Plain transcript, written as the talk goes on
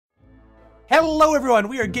Hello everyone,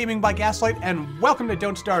 we are Gaming by Gaslight, and welcome to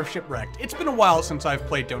Don't Starve Shipwrecked. It's been a while since I've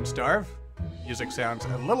played Don't Starve. Music sounds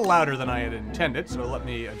a little louder than I had intended, so let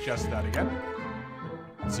me adjust that again.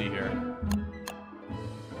 Let's see here.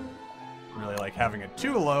 Really like having it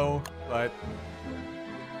too low, but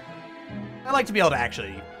I like to be able to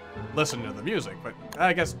actually listen to the music, but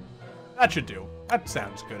I guess that should do. That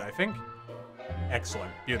sounds good, I think.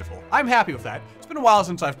 Excellent. Beautiful. I'm happy with that. It's been a while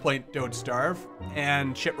since I've played Don't Starve,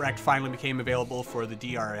 and Shipwrecked finally became available for the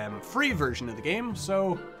DRM free version of the game,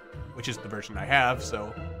 so, which is the version I have,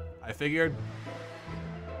 so I figured,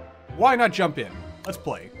 why not jump in? Let's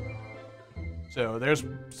play. So there's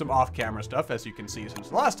some off-camera stuff, as you can see. Since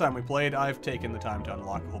the last time we played, I've taken the time to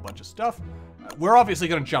unlock a whole bunch of stuff. We're obviously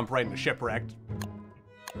going to jump right into Shipwrecked.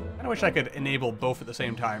 I wish I could enable both at the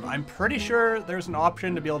same time. I'm pretty sure there's an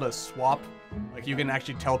option to be able to swap. Like, you can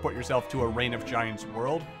actually teleport yourself to a Reign of Giants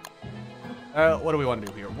world. What do we want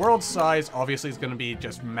to do here? World size, obviously, is going to be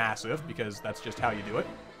just massive, because that's just how you do it.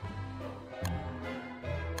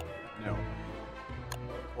 No.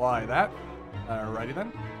 Why that? Alrighty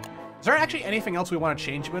then. Is there actually anything else we want to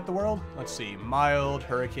change with the world? Let's see. Mild,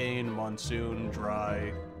 hurricane, monsoon,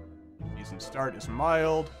 dry. Season start is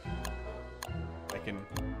mild.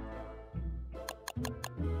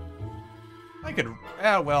 I could,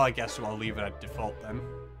 well, I guess I'll leave it at default then,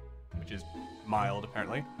 which is mild,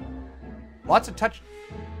 apparently. Lots of touch.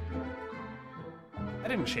 I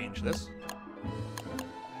didn't change this.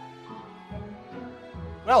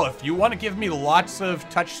 Well, if you want to give me lots of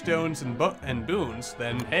touchstones and boons,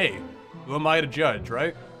 then hey, who am I to judge,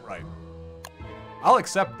 right? Right. I'll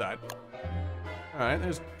accept that. Alright,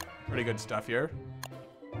 there's pretty good stuff here.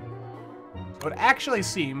 So it actually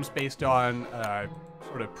seems, based on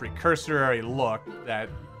sort of precursory look, that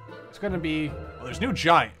it's going to be... Well, there's new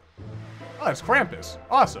giant. Oh, that's Krampus.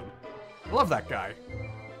 Awesome. I love that guy.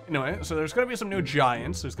 Anyway, so there's going to be some new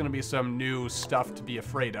giants. There's going to be some new stuff to be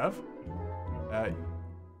afraid of.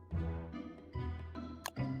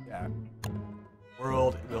 Yeah.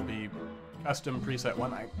 World will be custom preset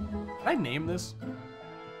 1. Can I name this?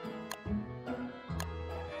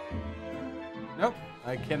 Nope,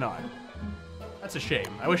 I cannot. That's a shame.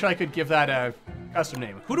 I wish I could give that a custom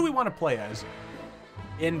name. Who do we want to play as?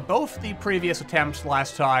 In both the previous attempts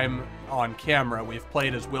last time on camera, we've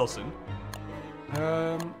played as Wilson.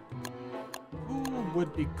 Who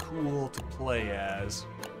would be cool to play as?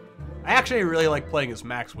 I actually really like playing as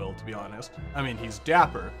Maxwell, to be honest. I mean, he's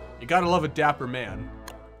dapper. You gotta love a dapper man.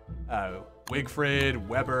 Wigfrid,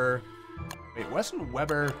 Weber. Wait, wasn't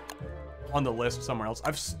Weber on the list somewhere else?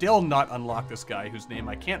 I've still not unlocked this guy whose name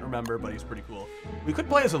I can't remember, but he's pretty cool. We could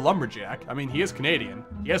play as a lumberjack. I mean, he is Canadian.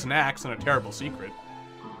 He has an axe and a terrible secret.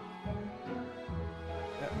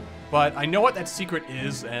 But I know what that secret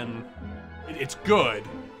is, and it's good,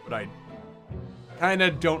 but I kind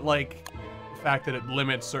of don't like the fact that it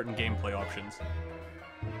limits certain gameplay options.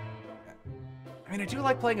 I mean, I do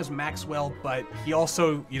like playing as Maxwell, but he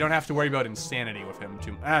also, you don't have to worry about insanity with him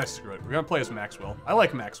too. Screw it. We're gonna play as Maxwell. I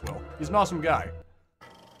like Maxwell. He's an awesome guy.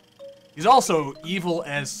 He's also evil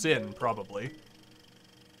as sin, probably.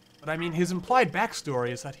 But I mean, his implied backstory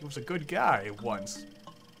is that he was a good guy once.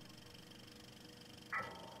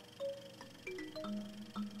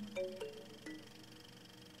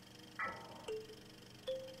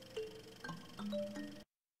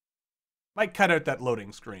 Might cut out that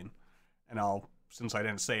loading screen, and I'll... since I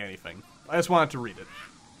didn't say anything. I just wanted to read it.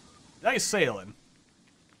 Nice sailing.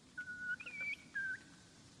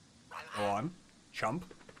 Go on.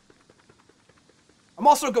 Chump. I'm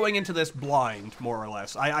also going into this blind, more or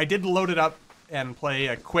less. I did load it up and play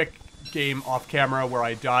a quick game off camera where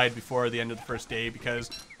I died before the end of the first day, because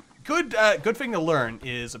good thing to learn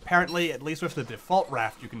is apparently, at least with the default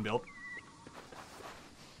raft you can build...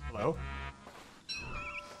 Hello?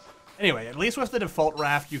 Anyway, at least with the default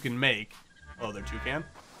raft you can make... Oh, there toucan.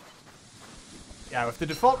 Yeah, with the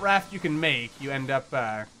default raft you can make, you end up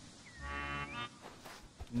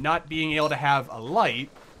not being able to have a light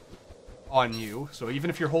on you. So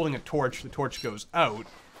even if you're holding a torch, the torch goes out.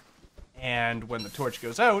 And when the torch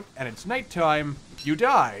goes out, and it's nighttime, you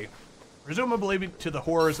die. Presumably to the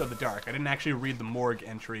horrors of the dark. I didn't actually read the morgue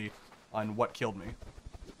entry on what killed me.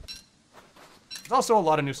 There's also a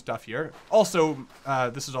lot of new stuff here. Also,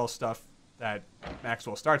 this is all stuff that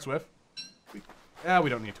Maxwell starts with. We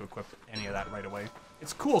don't need to equip any of that right away.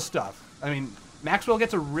 It's cool stuff. I mean, Maxwell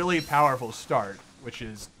gets a really powerful start, which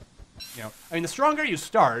is, you know... I mean, the stronger you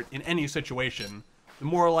start in any situation, the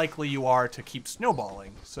more likely you are to keep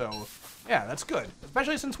snowballing. So, yeah, that's good.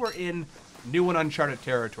 Especially since we're in new and uncharted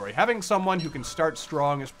territory. Having someone who can start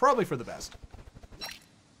strong is probably for the best.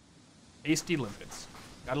 Hasty limpets.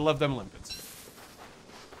 Gotta love them limpets.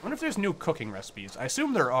 I wonder if there's new cooking recipes. I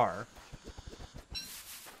assume there are.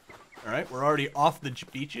 Alright, we're already off the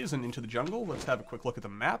beaches and into the jungle. Let's have a quick look at the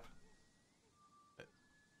map.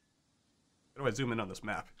 How do I zoom in on this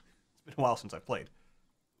map? It's been a while since I played.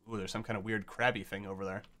 Ooh, there's some kind of weird crabby thing over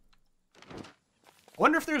there. I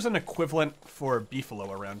wonder if there's an equivalent for beefalo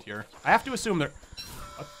around here. I have to assume there...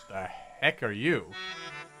 What the heck are you?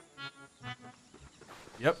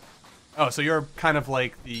 Yep. Oh, so you're kind of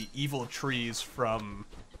like the evil trees from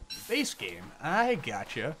the base game. I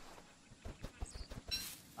gotcha.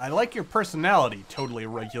 I like your personality, totally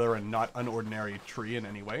regular and not an ordinary tree in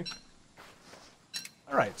any way.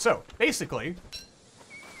 Alright, so, basically,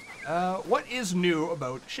 what is new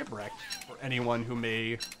about Shipwrecked for anyone who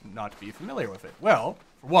may not be familiar with it? Well,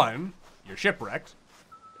 for one, you're shipwrecked.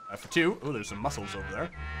 For two, oh, there's some mussels over there.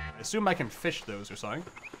 I assume I can fish those or something.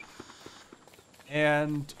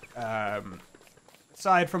 And,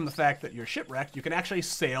 aside from the fact that you're shipwrecked, you can actually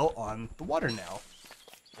sail on the water now.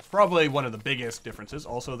 It's probably one of the biggest differences.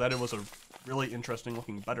 Also, that it was a really interesting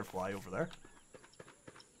looking butterfly over there.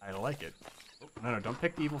 I like it. Oh, no, don't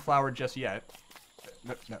pick the evil flower just yet.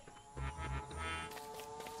 No.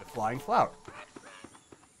 It's a flying flower.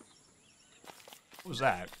 What was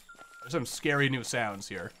that? There's some scary new sounds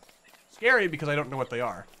here. Scary because I don't know what they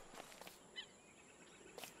are.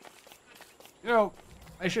 You know,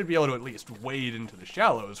 I should be able to at least wade into the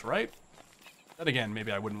shallows, right? Then again,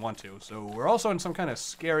 maybe I wouldn't want to. So we're also in some kind of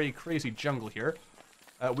scary, crazy jungle here.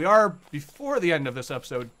 We are, before the end of this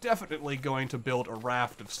episode, definitely going to build a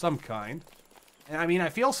raft of some kind. And I mean, I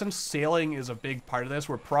feel since sailing is a big part of this,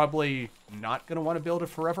 we're probably not going to want to build a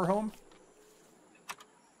forever home.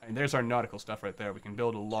 And there's our nautical stuff right there. We can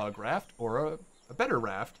build a log raft or a better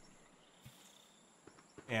raft.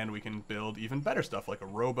 And we can build even better stuff like a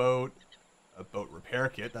rowboat, a boat repair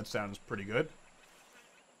kit. That sounds pretty good.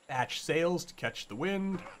 Thatch sails to catch the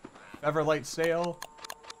wind. Featherlight sail.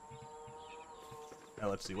 Now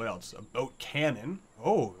let's see, what else? A boat cannon.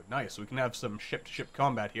 Oh, nice. We can have some ship-to-ship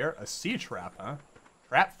combat here. A sea trap, huh?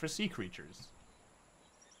 Trap for sea creatures.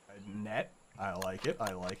 A net. I like it.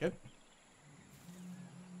 I like it.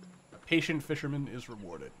 A patient fisherman is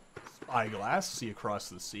rewarded. Spyglass. See across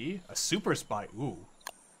the sea. A super spy. Ooh.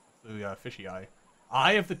 The fishy eye.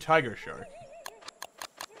 Eye of the tiger shark.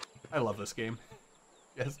 I love this game.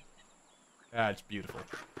 Yes. Ah, it's beautiful.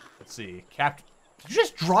 Let's see. Did you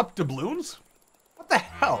just drop doubloons? What the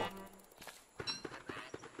hell?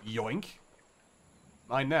 Yoink.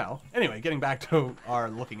 Mine now. Anyway, getting back to our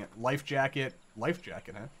looking at life jacket. Life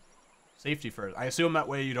jacket, huh? Safety first. I assume that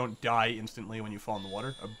way you don't die instantly when you fall in the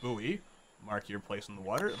water. A buoy. Mark your place in the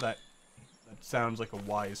water. That sounds like a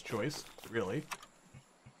wise choice, really.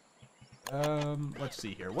 Let's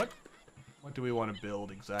see here. What do we want to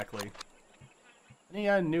build exactly?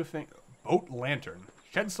 Any new thing? Boat lantern.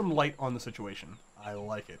 Shed some light on the situation. I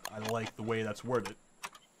like it. I like the way that's worded.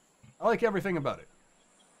 I like everything about it.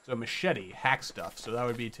 So machete, hack stuff. So that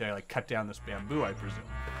would be to like cut down this bamboo, I presume.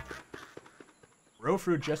 Row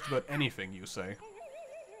through just about anything, you say.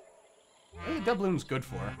 What are the doubloons good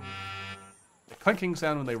for? The clinking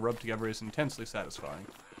sound when they rub together is intensely satisfying.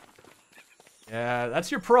 Yeah,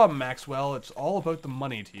 that's your problem, Maxwell. It's all about the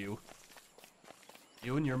money to you.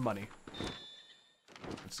 You and your money.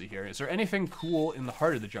 Let's see here. Is there anything cool in the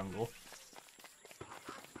heart of the jungle?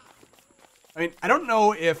 I mean, I don't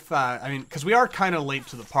know if, because we are kind of late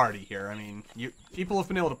to the party here. I mean, people have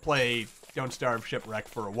been able to play Don't Starve Shipwrecked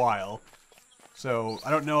for a while. So,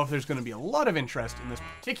 I don't know if there's going to be a lot of interest in this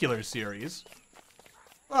particular series.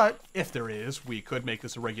 But, if there is, we could make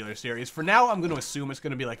this a regular series. For now, I'm going to assume it's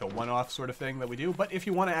going to be like a one-off sort of thing that we do. But if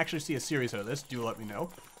you want to actually see a series out of this, do let me know.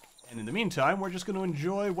 And in the meantime, we're just going to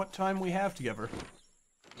enjoy what time we have together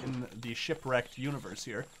in the Shipwrecked universe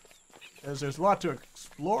here. Because there's a lot to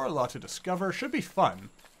explore, a lot to discover. Should be fun.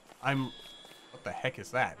 What the heck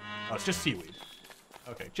is that? Oh, it's just seaweed.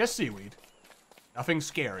 Okay, just seaweed. Nothing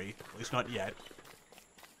scary, at least not yet.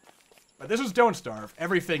 But this is Don't Starve.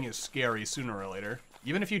 Everything is scary sooner or later.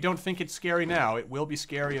 Even if you don't think it's scary now, it will be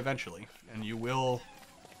scary eventually. And you will...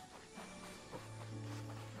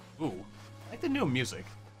 Ooh, I like the new music.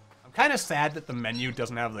 I'm kind of sad that the menu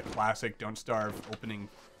doesn't have the classic Don't Starve opening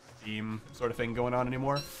theme sort of thing going on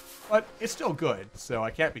anymore. But it's still good, so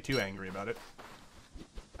I can't be too angry about it.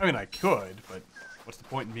 I mean, I could, but what's the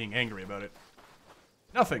point in being angry about it?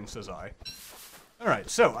 Nothing, says I. Alright,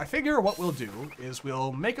 so I figure what we'll do is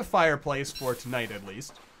we'll make a fireplace for tonight at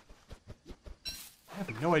least. I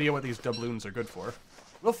have no idea what these doubloons are good for.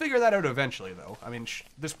 We'll figure that out eventually, though. I mean,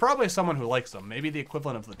 there's probably someone who likes them. Maybe the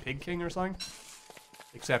equivalent of the Pig King or something.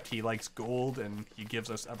 Except he likes gold, and he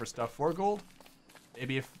gives us ever stuff for gold.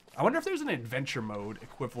 Maybe if... I wonder if there's an adventure mode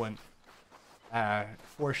equivalent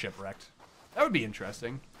for Shipwrecked. That would be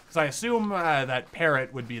interesting. Because I assume that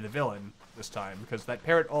parrot would be the villain this time. Because that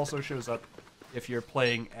parrot also shows up if you're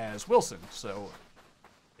playing as Wilson. So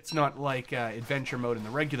it's not like adventure mode in the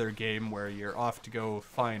regular game where you're off to go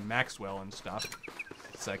find Maxwell and stuff.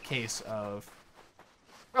 It's a case of...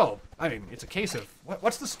 Oh, I mean, it's a case of...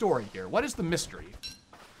 What's the story here? What is the mystery?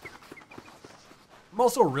 I'm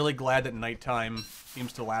also really glad that nighttime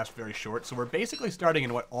seems to last very short, so we're basically starting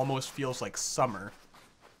in what almost feels like summer.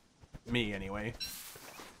 Me, anyway.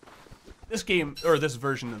 This game, or this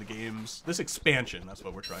version of the games, this expansion, that's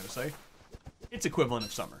what we're trying to say, it's equivalent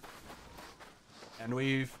of summer. And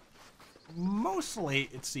we've mostly,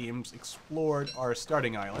 it seems, explored our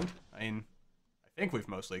starting island. I mean, I think we've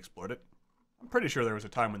mostly explored it. I'm pretty sure there was a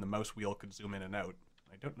time when the mouse wheel could zoom in and out.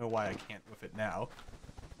 I don't know why I can't with it now.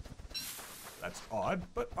 That's odd,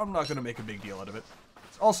 but I'm not going to make a big deal out of it.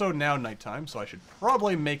 It's also now nighttime, so I should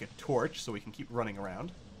probably make a torch so we can keep running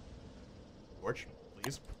around. Torch,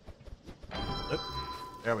 please.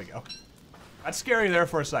 There we go. That's scary there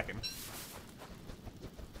for a second.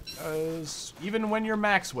 Because even when you're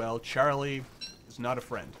Maxwell, Charlie is not a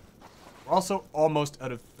friend. We're also almost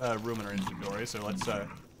out of room in our inventory, so let's...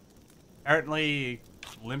 Apparently,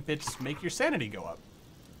 limpets make your sanity go up.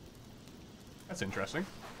 That's interesting.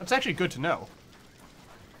 That's actually good to know.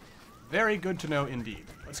 Very good to know indeed.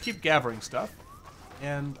 Let's keep gathering stuff.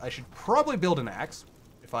 And I should probably build an axe,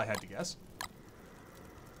 if I had to guess.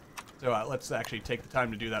 So let's actually take the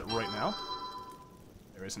time to do that right now.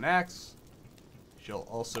 There is an axe. She'll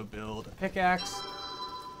also build a pickaxe.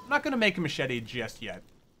 I'm not going to make a machete just yet.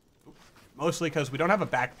 Mostly because we don't have a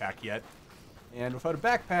backpack yet. And without a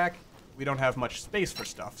backpack, we don't have much space for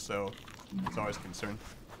stuff, so it's always a concern.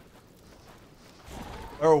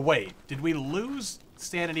 Oh, wait. Did we lose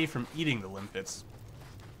sanity from eating the limpets?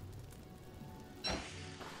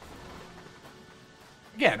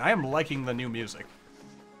 Again, I am liking the new music.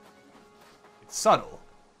 It's subtle.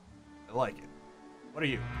 I like it. What are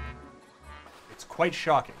you? It's quite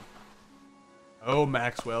shocking. Oh,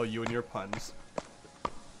 Maxwell, you and your puns.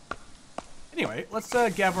 Anyway, let's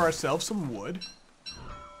gather ourselves some wood.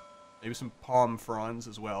 Maybe some palm fronds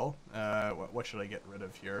as well. What should I get rid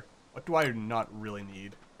of here? What do I not really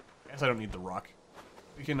need? I guess I don't need the rock.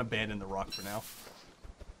 We can abandon the rock for now.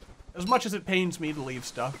 As much as it pains me to leave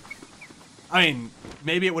stuff. I mean,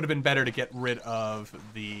 maybe it would have been better to get rid of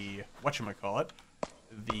the... whatchamacallit?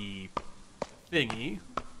 The thingy.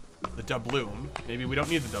 The doubloon. Maybe we don't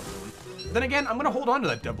need the doubloon. Then again, I'm going to hold on to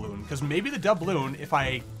that doubloon. Because maybe the doubloon, if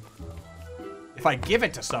I give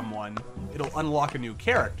it to someone, it'll unlock a new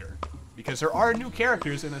character. Because there are new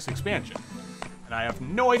characters in this expansion. And I have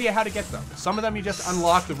no idea how to get them. Some of them you just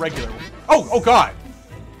unlock the regular one. Oh god!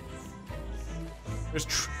 There's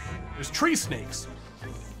tree snakes.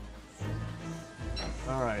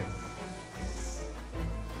 Alright.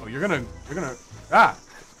 Oh, you're gonna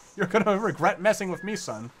regret messing with me,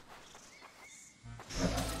 son.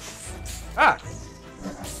 Ah!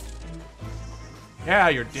 Yeah,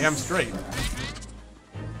 you're damn straight.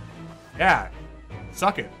 Yeah.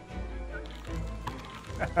 Suck it.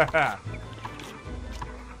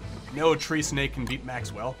 No tree snake can beat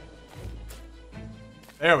Maxwell.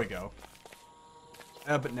 There we go.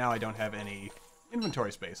 But now I don't have any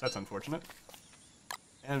inventory space. That's unfortunate.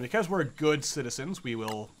 And because we're good citizens, we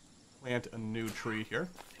will plant a new tree here.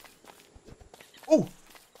 Oh!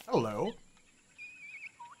 Hello.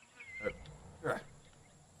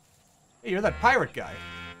 Hey, you're that pirate guy.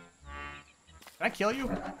 Can I kill you?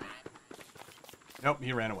 Nope,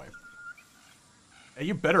 he ran away. Hey,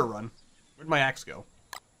 you better run. Where'd my axe go?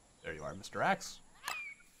 There you are, Mr. Axe.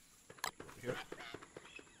 Over here.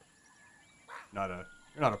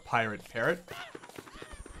 You're not a pirate parrot.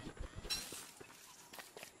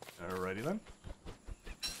 Alrighty then.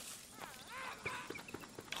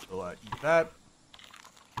 We'll eat that.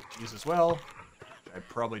 These as well. Which I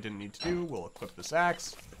probably didn't need to do. We'll equip this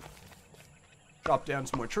axe. Chop down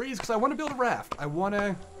some more trees because I want to build a raft. I want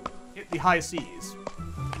to hit the high seas.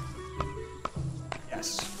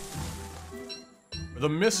 Yes. For the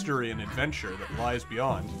mystery and adventure that lies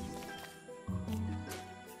beyond.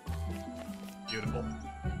 Beautiful.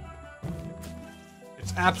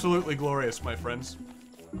 It's absolutely glorious, my friends.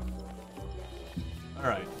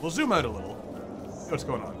 Alright, we'll zoom out a little. See what's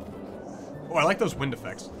going on. Oh, I like those wind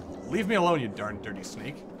effects. Leave me alone, you darn dirty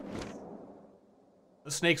snake. The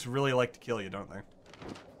snakes really like to kill you, don't they?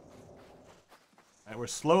 Alright, we're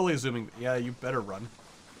slowly zooming. Yeah, you better run.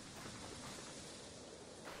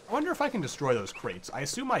 I wonder if I can destroy those crates. I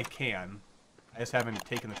assume I can. I just haven't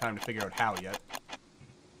taken the time to figure out how yet.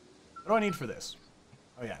 What do I need for this?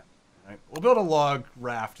 Oh, yeah. All right. We'll build a log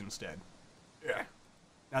raft instead. Yeah.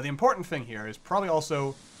 Now, the important thing here is probably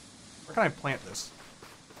also... Where can I plant this?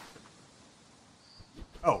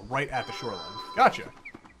 Oh, right at the shoreline. Gotcha.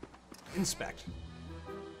 Inspect.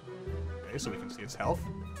 Okay, so we can see its health.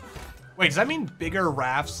 Wait, does that mean bigger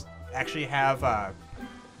rafts actually have,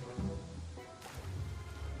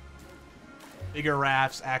 Bigger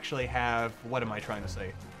rafts actually have... What am I trying to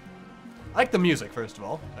say? I like the music, first of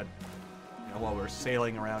all. That, you know, while we're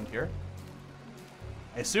sailing around here.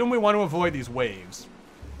 I assume we want to avoid these waves.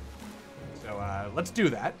 So, let's do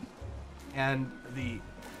that. And the...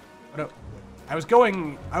 Oh, no. I was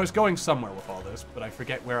going somewhere with all this, but I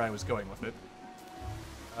forget where I was going with it.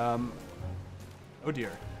 Oh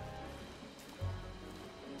dear.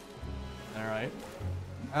 Alright.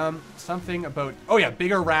 Something about... Oh yeah,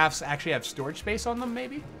 bigger rafts actually have storage space on them,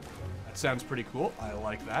 maybe? That sounds pretty cool. I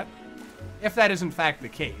like that. If that is in fact the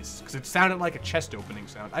case, because it sounded like a chest opening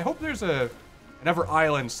sound. I hope there's another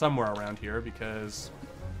island somewhere around here, because...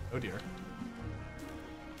 Oh dear.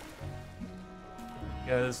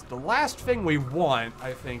 Because the last thing we want,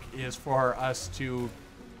 I think, is for us to...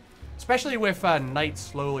 Especially with night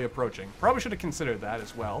slowly approaching. Probably should have considered that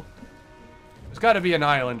as well. There's got to be an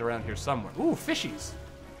island around here somewhere. Ooh, fishies.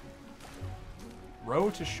 Row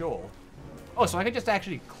to shoal. Oh, so I could just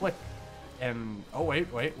actually click and... Oh, wait.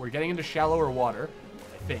 We're getting into shallower water,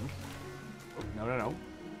 I think. Oh, no.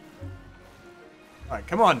 All right,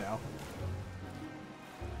 come on now.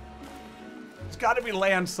 There's got to be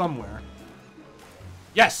land somewhere.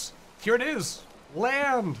 Yes! Here it is!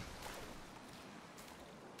 Land!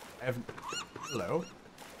 I have... Hello?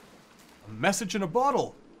 A message in a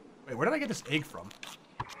bottle! Wait, where did I get this egg from?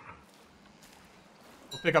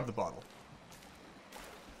 We'll pick up the bottle.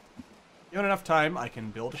 Given enough time, I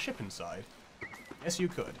can build a ship inside. Yes, you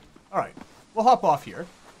could. Alright, we'll hop off here.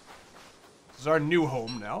 This is our new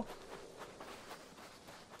home now.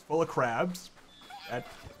 It's full of crabs.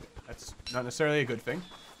 That's not necessarily a good thing.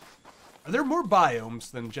 Are there more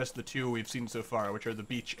biomes than just the two we've seen so far, which are the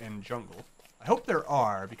beach and jungle? I hope there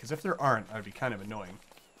are, because if there aren't, that would be kind of annoying.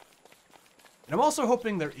 And I'm also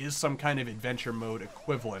hoping there is some kind of adventure mode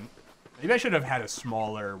equivalent. Maybe I should have had a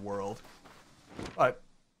smaller world. But,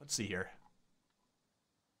 let's see here.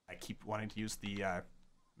 I keep wanting to use the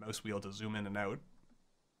mouse wheel to zoom in and out.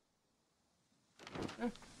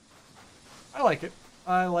 I like it.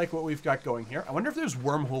 I like what we've got going here. I wonder if there's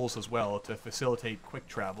wormholes as well to facilitate quick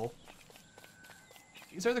travel.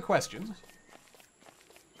 These are the questions.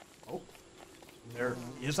 Oh. There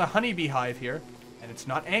is a honeybee hive here, and it's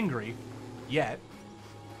not angry yet.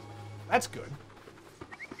 That's good.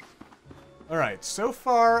 Alright, so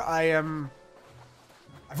far I am...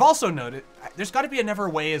 I've also noted, there's got to be another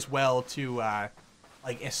way as well to,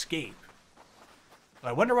 like, escape. But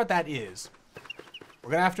I wonder what that is.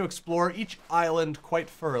 We're going to have to explore each island quite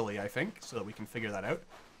thoroughly, I think, so that we can figure that out.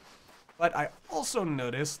 But I also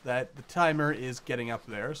noticed that the timer is getting up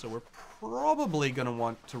there, so we're probably going to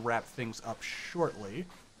want to wrap things up shortly.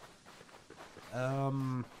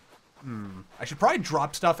 I should probably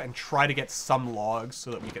drop stuff and try to get some logs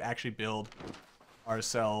so that we could actually build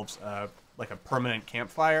ourselves, like a permanent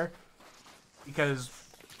campfire. Because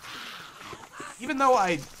even though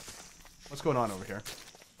What's going on over here?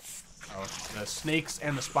 Oh, the snakes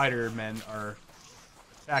and the Spider-Men are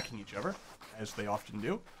attacking each other, as they often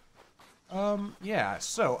do. Yeah,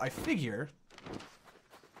 so I figure...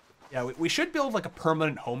 Yeah, we should build like a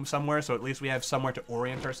permanent home somewhere, so at least we have somewhere to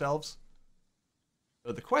orient ourselves.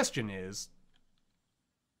 So the question is...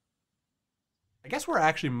 I guess we're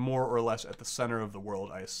actually more or less at the center of the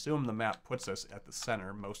world. I assume the map puts us at the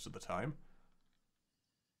center most of the time.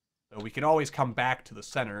 So we can always come back to the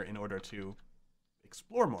center in order to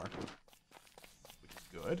explore more. Which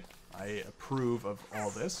is good. I approve of all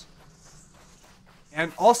this.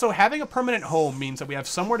 And also, having a permanent home means that we have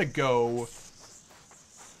somewhere to go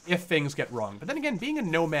if things get wrong. But then again, being a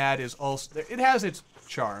nomad is also... It has its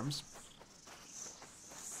charms.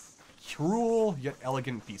 Cruel, yet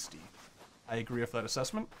elegant beastie. I agree with that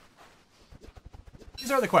assessment.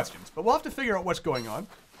 These are the questions, but we'll have to figure out what's going on.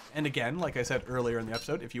 And again, like I said earlier in the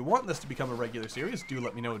episode, if you want this to become a regular series, do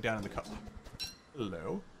let me know down in the comments.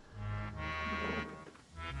 Hello.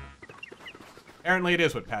 Apparently it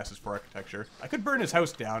is what passes for architecture. I could burn his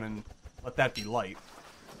house down and let that be light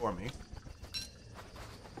for me.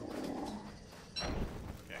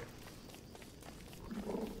 Okay.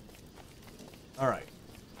 Alright.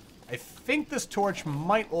 I think this torch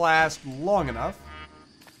might last long enough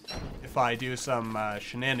if I do some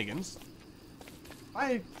shenanigans. If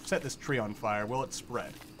I set this tree on fire, will it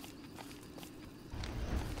spread?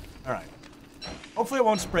 Alright. Hopefully it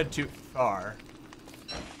won't spread too far.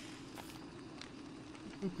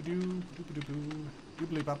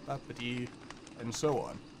 And so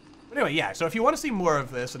on. But anyway, yeah, so if you want to see more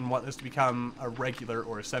of this and want this to become a regular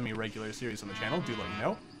or semi-regular series on the channel, do let me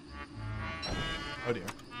know. Oh dear.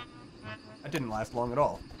 That didn't last long at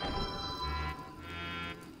all.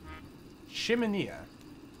 Chiminea.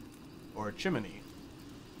 Or chimney.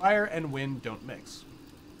 Fire and wind don't mix.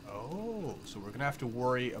 Oh, so we're gonna have to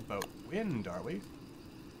worry about wind, are we?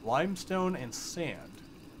 Limestone and sand.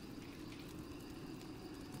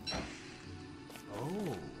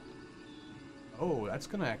 Oh. Oh, that's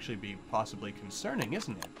gonna actually be possibly concerning,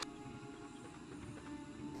 isn't it?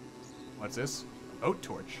 What's this? Boat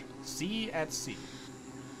torch. Sea at sea.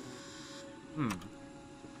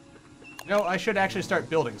 No, I should actually start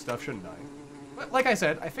building stuff, shouldn't I? But like I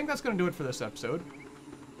said, I think that's gonna do it for this episode.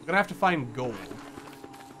 We're gonna have to find gold.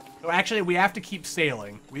 So actually, we have to keep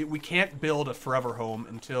sailing. We can't build a forever home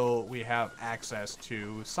until we have access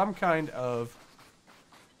to some kind of...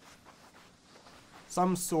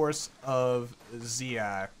 some source of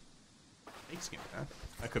the, fake skin, huh?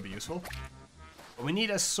 That could be useful. But we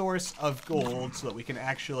need a source of gold so that we can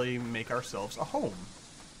actually make ourselves a home.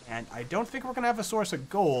 And I don't think we're gonna have a source of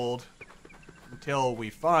gold until we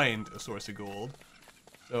find a source of gold.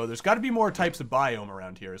 So there's got to be more types of biome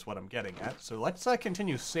around here is what I'm getting at. So let's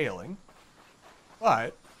continue sailing.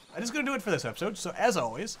 But that is going to do it for this episode. So as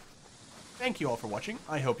always, thank you all for watching.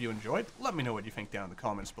 I hope you enjoyed. Let me know what you think down in the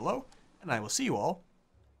comments below. And I will see you all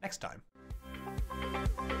next time.